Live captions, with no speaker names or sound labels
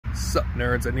Sup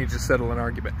nerds, I need you to settle an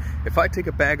argument. If I take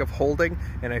a bag of holding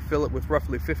and I fill it with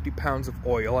roughly 50 pounds of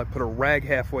oil, I put a rag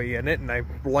halfway in it and I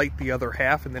light the other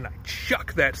half and then I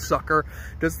chuck that sucker,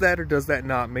 does that or does that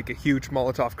not make a huge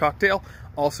Molotov cocktail?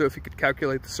 Also, if you could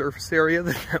calculate the surface area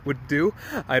that would do,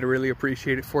 I'd really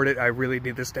appreciate it for it. I really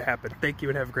need this to happen. Thank you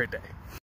and have a great day.